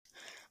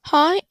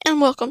Hi, and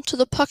welcome to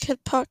the Puckhead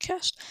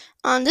Podcast.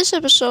 On this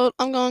episode,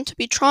 I'm going to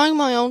be trying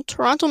my own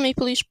Toronto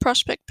Maple Leafs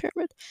prospect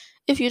pyramid.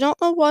 If you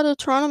don't know what a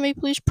Toronto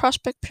Maple Leafs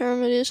prospect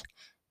pyramid is,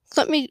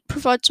 let me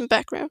provide some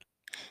background.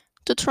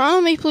 The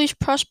Toronto Maple Leafs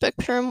prospect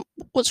pyramid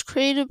was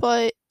created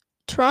by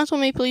Toronto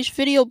Maple Leafs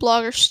video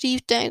blogger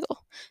Steve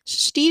Dangle.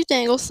 Steve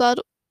Dangle thought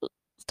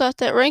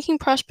that ranking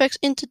prospects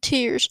into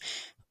tiers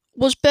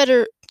was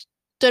better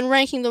than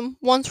ranking them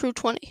 1 through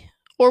 20,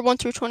 or 1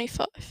 through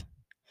 25.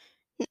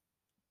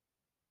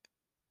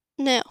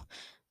 Now,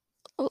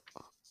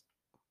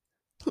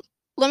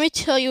 let me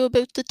tell you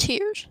about the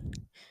tiers.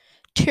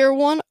 Tier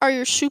 1 are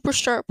your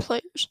superstar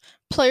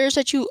players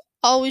that you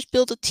always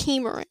build a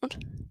team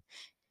around.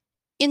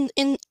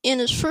 In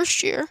his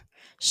first year,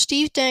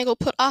 Steve Dangle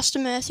put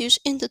Austin Matthews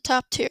in the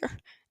top tier,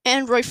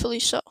 and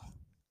rightfully so.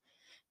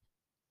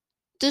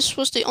 This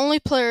was the only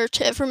player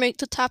to ever make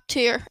the top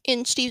tier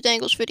in Steve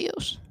Dangle's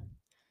videos.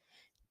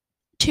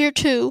 Tier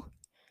 2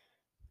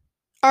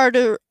 are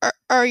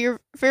your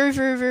very,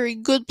 very, very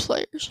good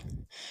players.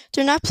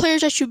 They're not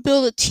players that you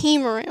build a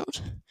team around.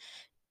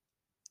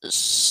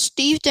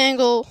 Steve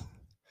Dangle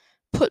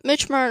put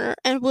Mitch Marner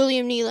and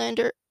William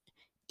Nylander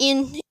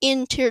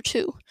in Tier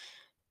 2.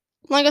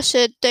 Like I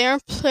said, they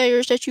aren't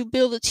players that you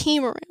build a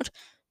team around,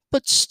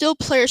 but still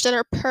players that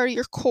are part of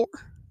your core.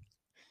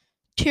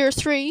 Tier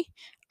 3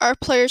 are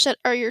players that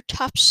are your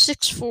top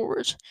 6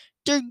 forwards.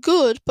 They're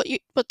good,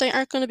 but they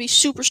aren't going to be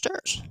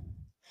superstars.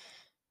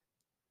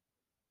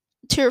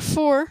 Tier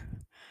 4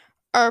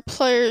 are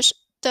players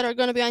that are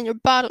going to be on your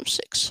bottom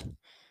 6.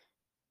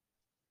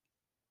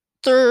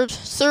 Third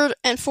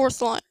and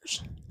fourth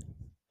liners.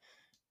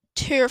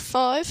 Tier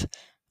 5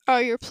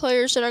 are your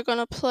players that are going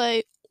to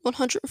play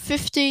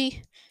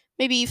 150,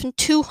 maybe even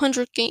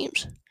 200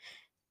 games.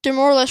 They're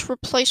more or less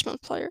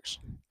replacement players.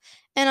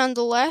 And on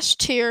the last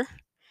tier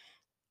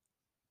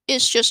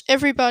is just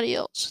everybody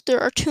else.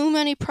 There are too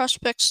many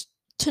prospects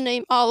to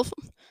name all of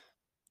them.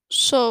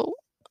 So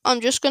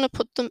I'm just going to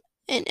put them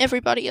in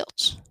everybody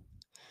else.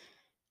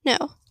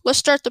 Now, let's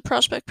start the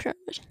prospect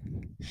pyramid.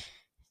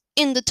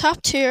 In the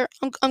top tier,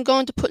 I'm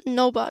going to put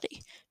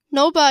nobody.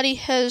 Nobody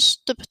has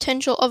the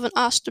potential of an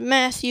Austin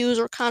Matthews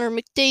or Connor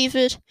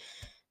McDavid.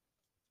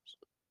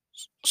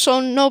 So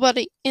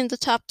nobody in the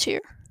top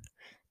tier.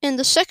 In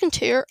the second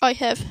tier, I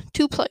have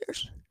 2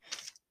 players,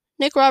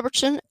 Nick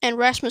Robertson and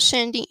Rasmus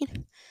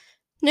Sandin.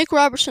 Nick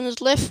Robertson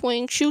is left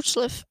wing, shoots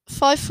left,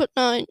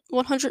 5'9",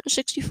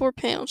 164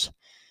 pounds.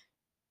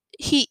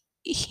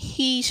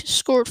 He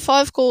scored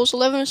 5 goals,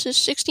 11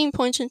 assists, 16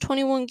 points in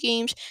 21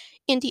 games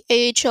in the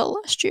AHL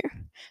last year.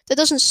 That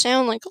doesn't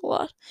sound like a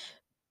lot,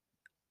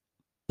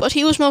 but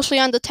he was mostly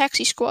on the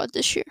taxi squad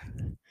this year.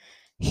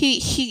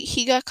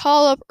 He got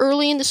called up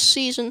early in the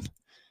season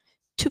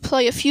to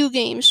play a few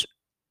games,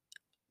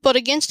 but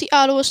against the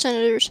Ottawa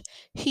Senators,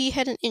 he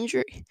had an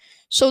injury.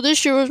 So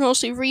this year was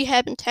mostly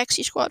rehab and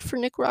taxi squad for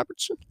Nick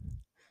Robertson.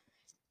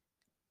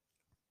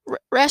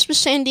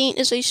 Rasmus Sandin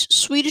is a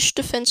Swedish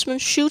defenseman,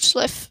 shoots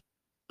left,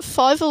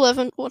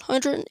 5'11",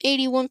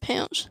 181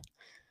 pounds.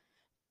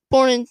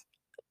 Born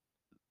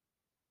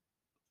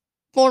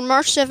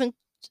March 7th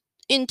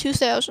in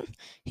 2000.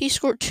 He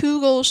scored 2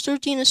 goals,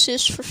 13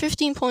 assists for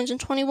 15 points in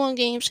 21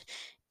 games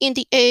in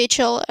the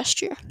AHL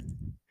last year.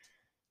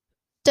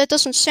 That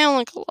doesn't sound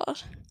like a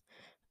lot.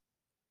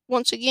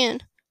 Once again,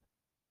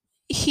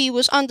 he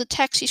was on the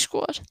taxi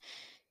squad.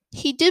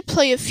 He did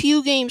play a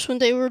few games when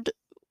they were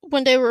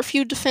a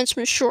few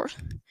defensemen short.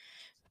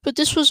 But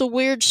this was a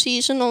weird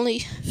season,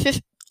 only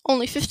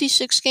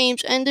 56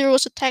 games, and there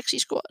was a taxi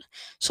squad.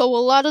 So a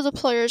lot of the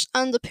players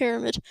on the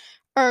pyramid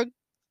are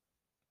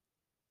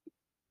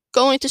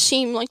going to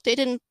seem like they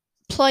didn't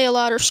play a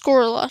lot or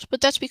score a lot,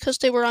 but that's because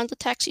they were on the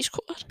taxi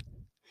squad.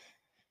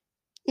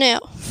 Now,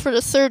 for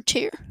the third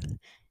tier.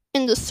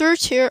 In the third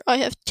tier, I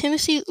have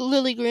Timothy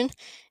Liljegren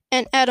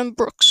and Adam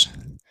Brooks.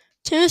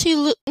 Timothy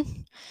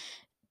Liljegren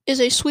is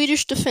a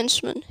Swedish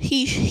defenseman.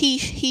 He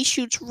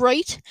shoots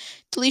right.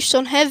 The Leafs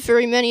don't have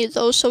very many of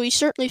those, so he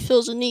certainly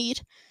fills a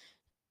need.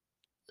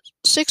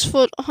 6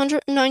 foot,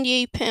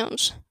 198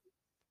 pounds.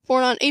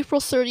 Born on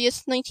April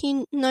 30th,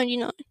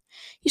 1999.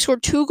 He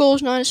scored 2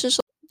 goals, 9 assists,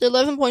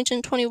 11 points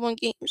in 21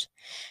 games.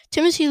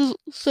 Timothy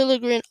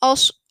Liljegren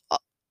also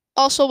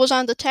was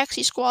on the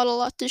taxi squad a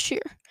lot this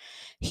year.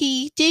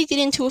 He did get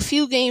into a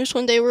few games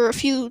when they were a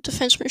few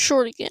defensemen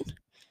short again.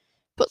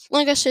 But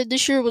like I said,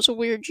 this year was a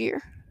weird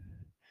year.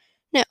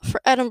 Now, for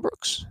Adam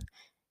Brooks.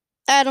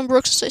 Adam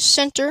Brooks is a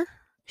center.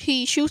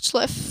 He shoots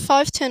left,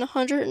 5'10",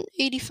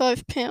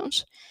 185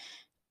 pounds.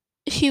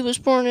 He was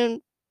born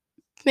in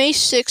May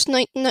 6,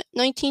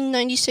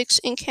 1996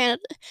 in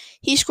Canada.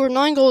 He scored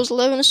 9 goals,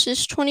 11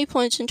 assists, 20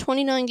 points in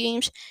 29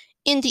 games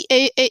in the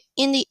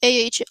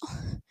AHL.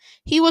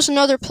 He was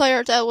another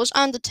player that was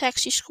on the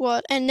taxi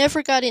squad and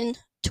never got into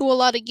a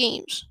lot of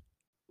games.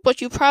 But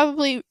you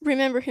probably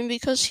remember him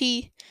because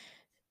he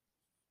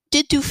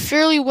did do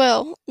fairly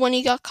well when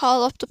he got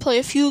called up to play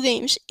a few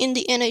games in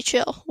the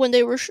NHL when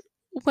they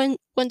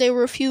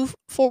were a few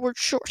forwards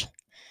short.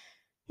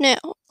 Now,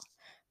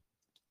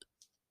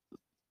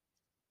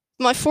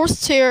 My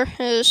fourth tier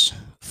has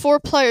 4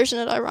 players in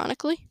it,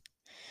 ironically.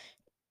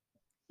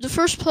 The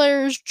first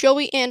player is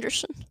Joey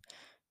Anderson.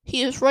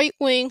 He is right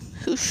wing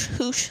who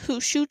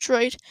shoots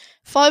right,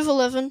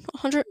 5'11",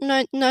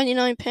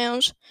 199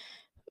 pounds.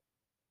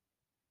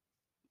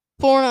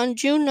 Born on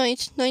June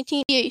 9th,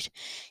 1988,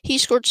 he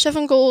scored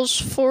 7 goals,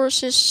 4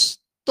 assists,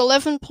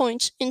 11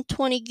 points in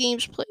 20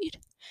 games played.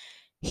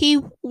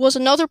 He was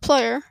another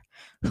player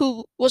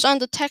who was on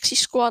the taxi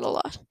squad a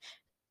lot.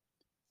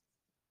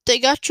 They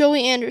got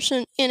Joey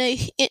Anderson in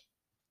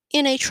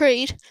a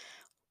trade,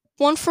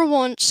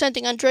 1-for-1,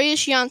 sending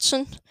Andreas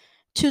Janssen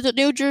to the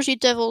New Jersey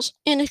Devils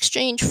in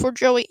exchange for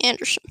Joey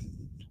Anderson.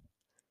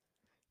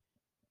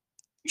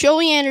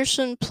 Joey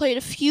Anderson played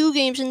a few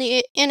games in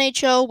the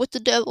NHL with the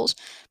Devils,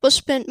 but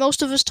spent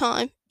most of his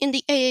time in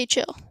the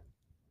AHL.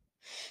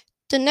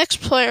 The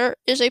next player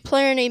is a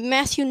player named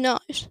Matthew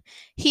Knies.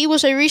 He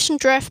was a recent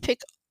draft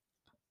pick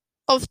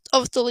of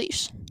the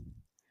Leafs.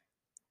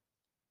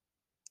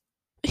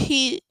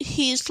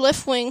 He's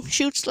left wing,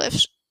 shoots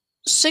left,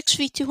 6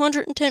 feet,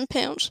 210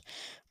 pounds.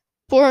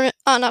 Born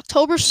on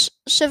October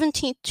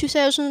 17,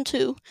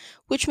 2002,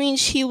 which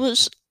means he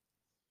was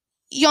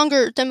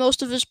younger than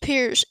most of his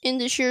peers in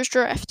this year's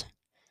draft.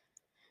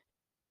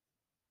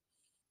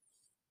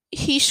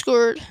 He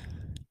scored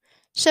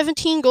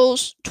 17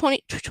 goals,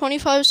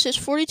 25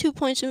 assists, 42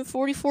 points in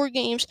 44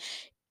 games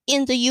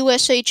in the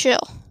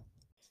USHL.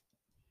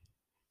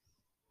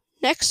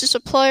 Next is a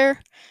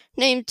player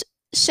named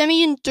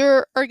Semyon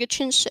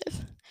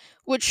Argachintsev,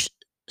 which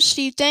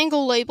Steve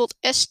Dangle labeled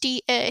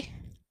SDA.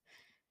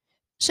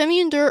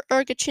 Semyon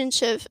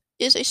Argachintsev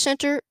is a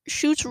center,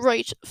 shoots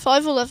right,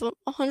 5'11",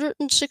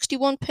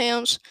 161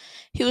 pounds.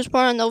 He was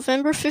born on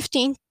November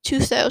 15,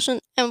 2000,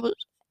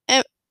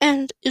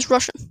 and is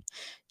Russian.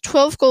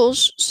 12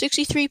 goals,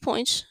 63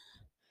 points,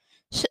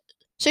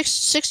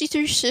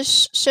 63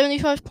 assists,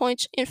 75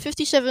 points in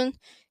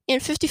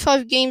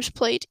 55 games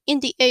played in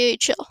the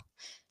AHL.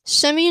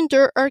 Semyon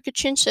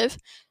Argachintsev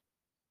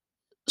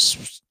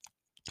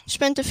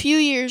spent a few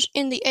years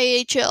in the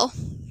AHL.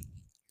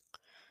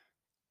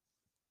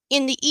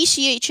 In the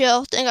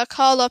ECHL, then got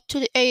called up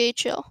to the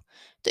AHL.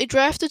 They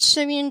drafted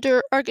Semyon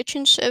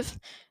Argachintsev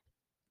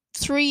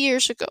 3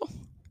 years ago.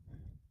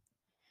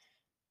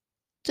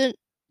 The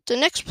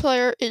next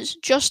player is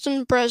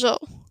Justin Brazeau.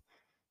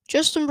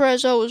 Justin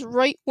Brazeau is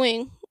right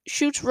wing,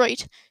 shoots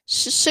right,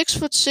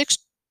 6'6",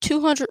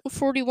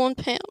 241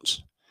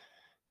 pounds.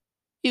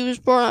 He was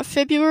born on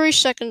February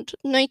 2nd,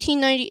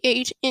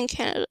 1998 in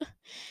Canada.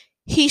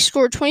 He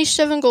scored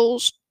 27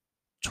 goals,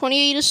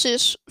 28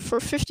 assists for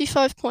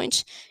 55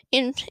 points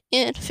in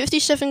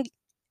 57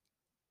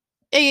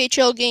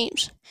 AHL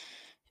games.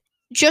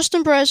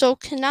 Justin Brazeau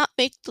cannot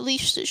make the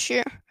Leafs this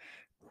year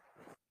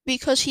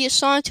because he is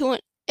signed to an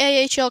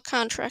AHL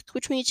contract,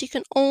 which means he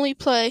can only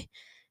play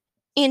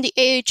in the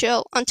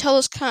AHL until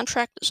his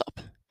contract is up.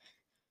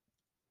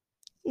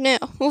 Now,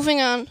 moving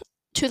on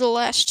to the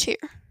last tier.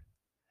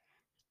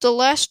 The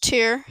last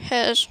tier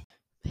has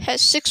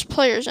 6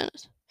 players in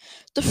it.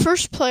 The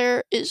first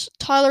player is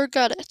Tyler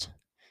Gaudette.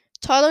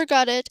 Tyler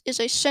Gaudette is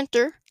a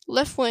center,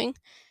 left wing,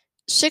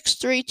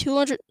 6'3",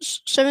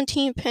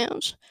 217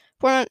 pounds.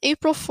 Born on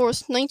April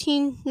 4th,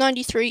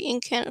 1993 in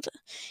Canada.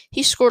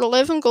 He scored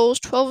 11 goals,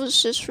 12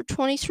 assists for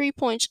 23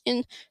 points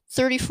in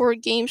 34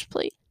 games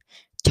played.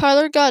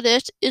 Tyler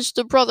Gaudette is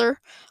the brother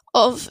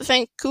of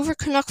Vancouver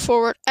Canuck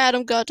forward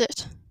Adam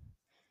Gaudette.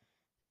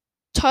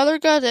 Tyler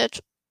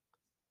Gaudette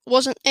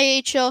was an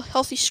AHL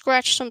healthy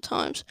scratch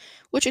sometimes,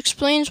 which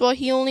explains why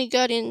he only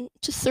got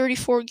into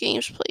 34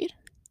 games played.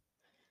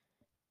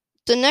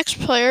 The next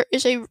player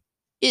is a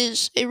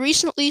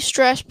recent Leafs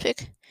draft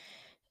pick,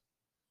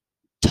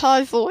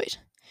 Ty Void.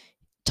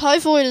 Ty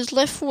Void is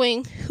left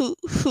wing who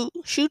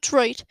shoots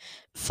right,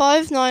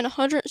 5'9",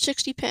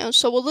 160 pounds,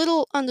 so a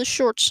little on the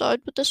short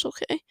side, but that's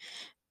okay.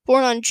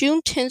 Born on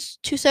June 10th,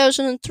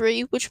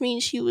 2003, which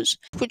means he was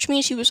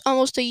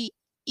almost a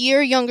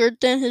year younger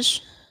than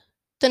his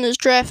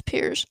draft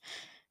peers.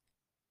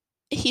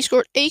 He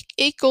scored 8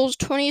 goals,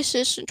 20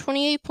 assists, and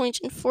 28 points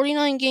in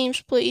 49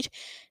 games played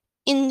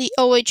in the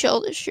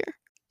OHL this year.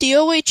 The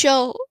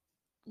OHL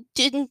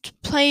didn't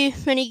play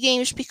many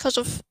games because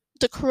of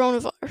the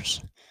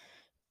coronavirus,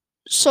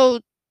 so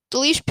the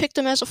Leafs picked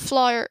him as a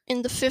flyer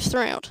in the 5th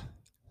round.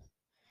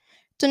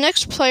 The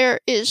next player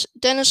is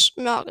Denis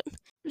Malgin.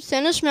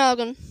 Denis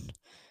Malgin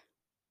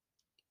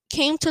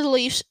came to the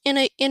Leafs in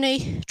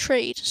a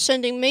trade,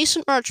 sending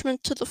Mason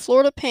Marchment to the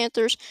Florida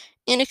Panthers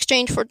in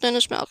exchange for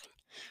Denis Malgin.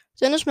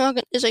 Denis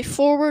Malgin is a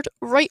forward,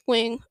 right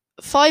wing,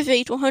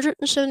 5'8",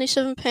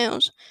 177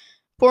 pounds.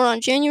 Born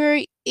on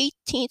January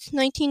 18th,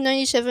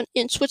 1997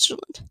 in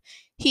Switzerland.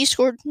 He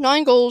scored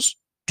 9 goals,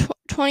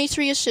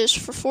 23 assists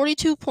for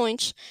 42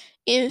 points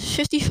in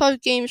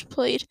 55 games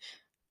played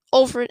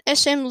over in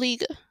SM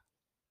Liga.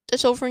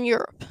 That's over in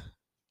Europe.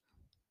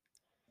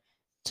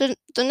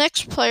 The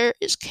next player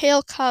is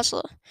Kale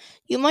Kozla.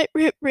 You might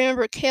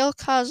remember Kale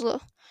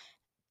Kozla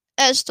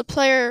as the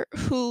player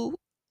who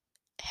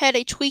had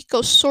a tweet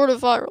go sort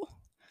of viral.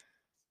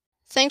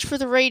 Thanks for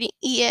the rating,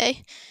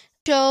 EA.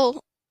 NHL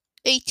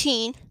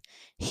 18,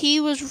 he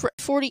was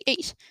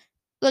 48.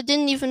 I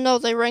didn't even know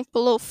they ranked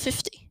below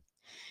 50.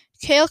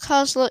 Kale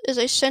Kozla is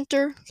a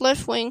center,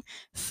 left wing,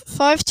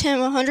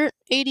 5'10",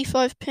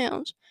 185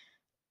 pounds,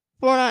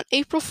 born on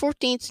April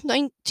 14th,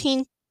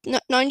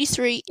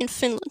 1993 in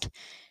Finland.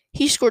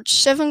 He scored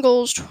 7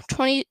 goals,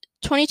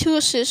 22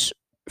 assists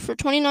for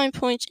 29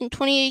 points in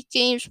 28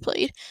 games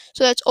played,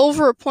 so that's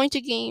over a point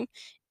a game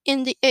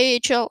in the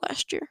AHL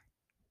last year.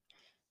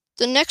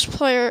 The next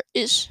player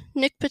is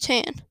Nick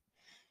Patan.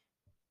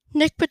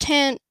 Nick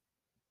Patan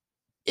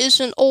is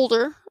an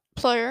older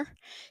player.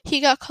 He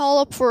got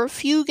called up for a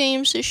few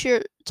games this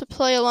year to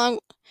play along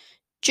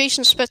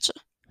Jason Spezza.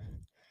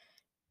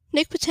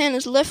 Nick Patan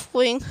is left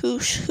wing who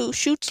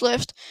shoots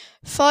left,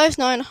 5'9",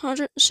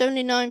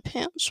 179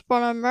 pounds,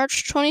 born on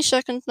March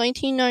 22nd,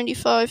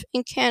 1995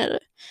 in Canada.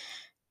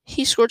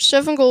 He scored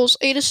 7 goals,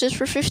 8 assists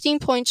for 15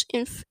 points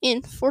in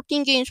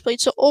 14 games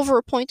played, so over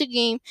a point a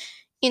game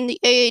in the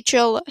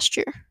AHL last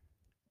year.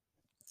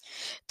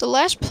 The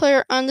last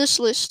player on this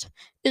list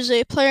is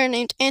a player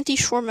named Antti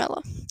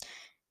Suomela.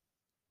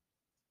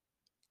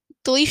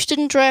 The Leafs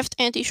didn't draft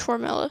Antti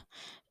Suomela.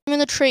 I'm in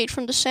the trade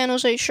from the San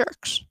Jose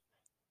Sharks.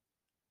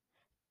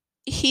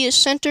 He is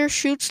center,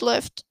 shoots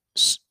left,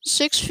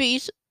 6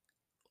 feet,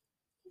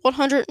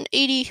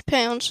 180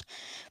 pounds,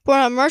 born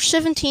on March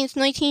 17th,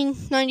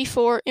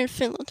 1994 in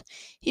Finland.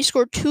 He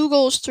scored 2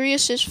 goals, 3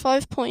 assists,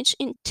 5 points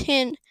in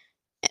 10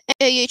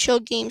 AHL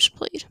games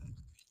played.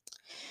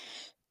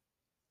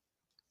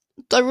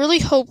 I really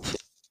hope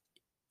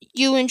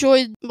you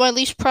enjoyed my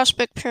Leafs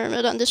prospect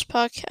pyramid on this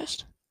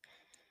podcast.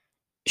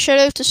 Shout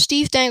out to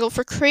Steve Dangle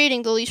for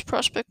creating the Leafs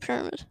prospect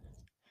pyramid.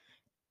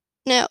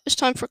 Now, it's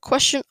time for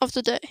question of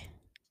the day.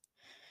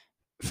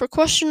 For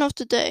question of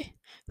the day,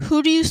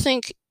 who do you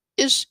think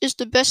is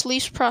the best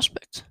Leafs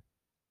prospect?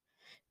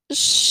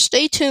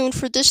 Stay tuned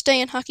for This Day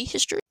in Hockey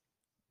History.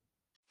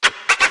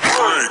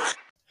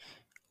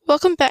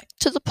 Welcome back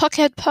to the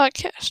Puckhead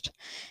Podcast.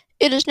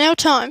 It is now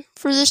time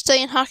for This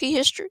Day in Hockey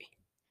History.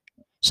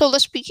 So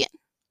let's begin.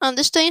 On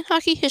this day in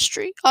hockey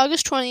history,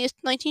 August 20th,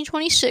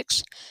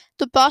 1926,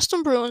 the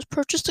Boston Bruins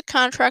purchased the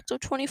contract of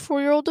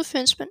 24-year-old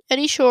defenseman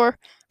Eddie Shore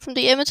from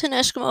the Edmonton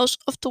Eskimos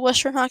of the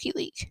Western Hockey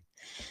League.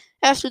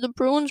 After the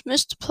Bruins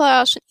missed the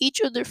playoffs in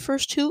each of their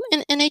first 2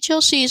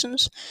 NHL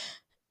seasons,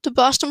 the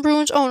Boston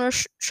Bruins owner,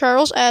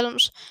 Charles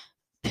Adams,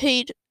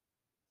 paid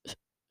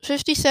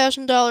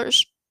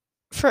 $50,000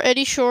 for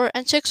Eddie Shore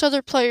and 6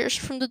 other players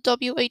from the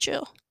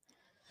WHL.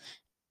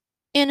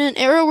 In an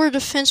era where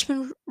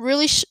defensemen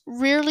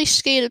rarely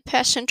skated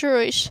past center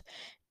ice,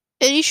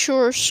 Eddie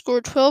Shore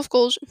scored 12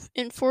 goals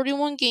in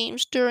 41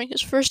 games during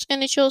his first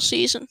NHL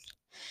season,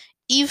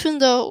 even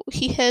though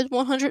he had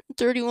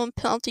 131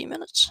 penalty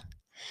minutes.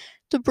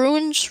 The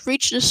Bruins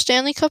reached the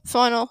Stanley Cup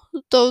final,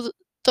 though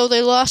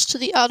they lost to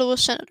the Ottawa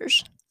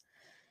Senators.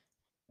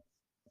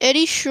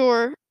 Eddie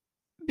Shore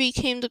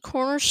became the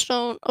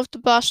cornerstone of the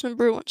Boston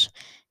Bruins,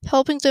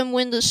 helping them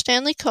win the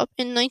Stanley Cup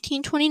in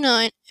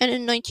 1929 and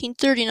in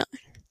 1939.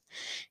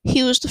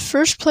 He was the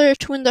first player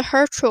to win the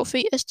Hart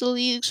Trophy as the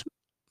league's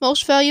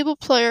most valuable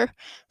player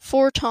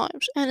 4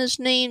 times and is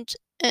named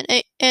an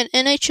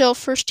NHL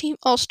First-Team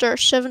All-Star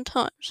 7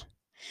 times.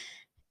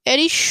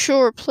 Eddie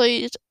Shore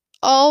played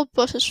all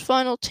but his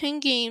final 10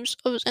 games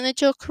of his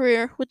NHL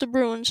career with the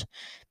Bruins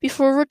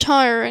before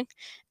retiring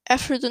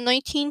after the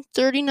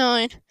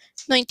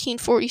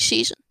 1939-1940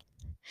 season.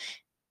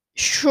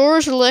 Shore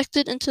is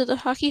elected into the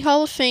Hockey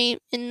Hall of Fame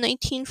in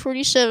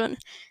 1947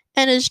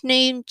 and is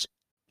named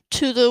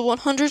to the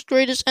 100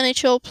 greatest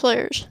NHL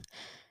players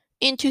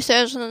in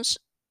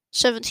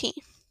 2017.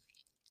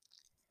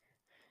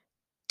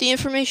 The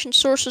information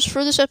sources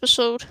for this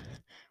episode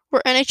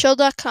were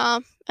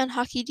NHL.com and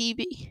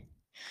HockeyDB.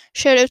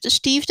 Shout out to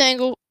Steve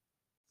Dangle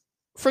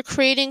for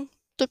creating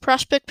the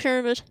prospect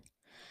pyramid.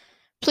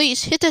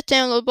 Please hit that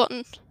download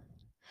button.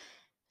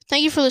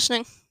 Thank you for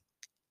listening,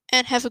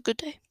 and have a good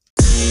day.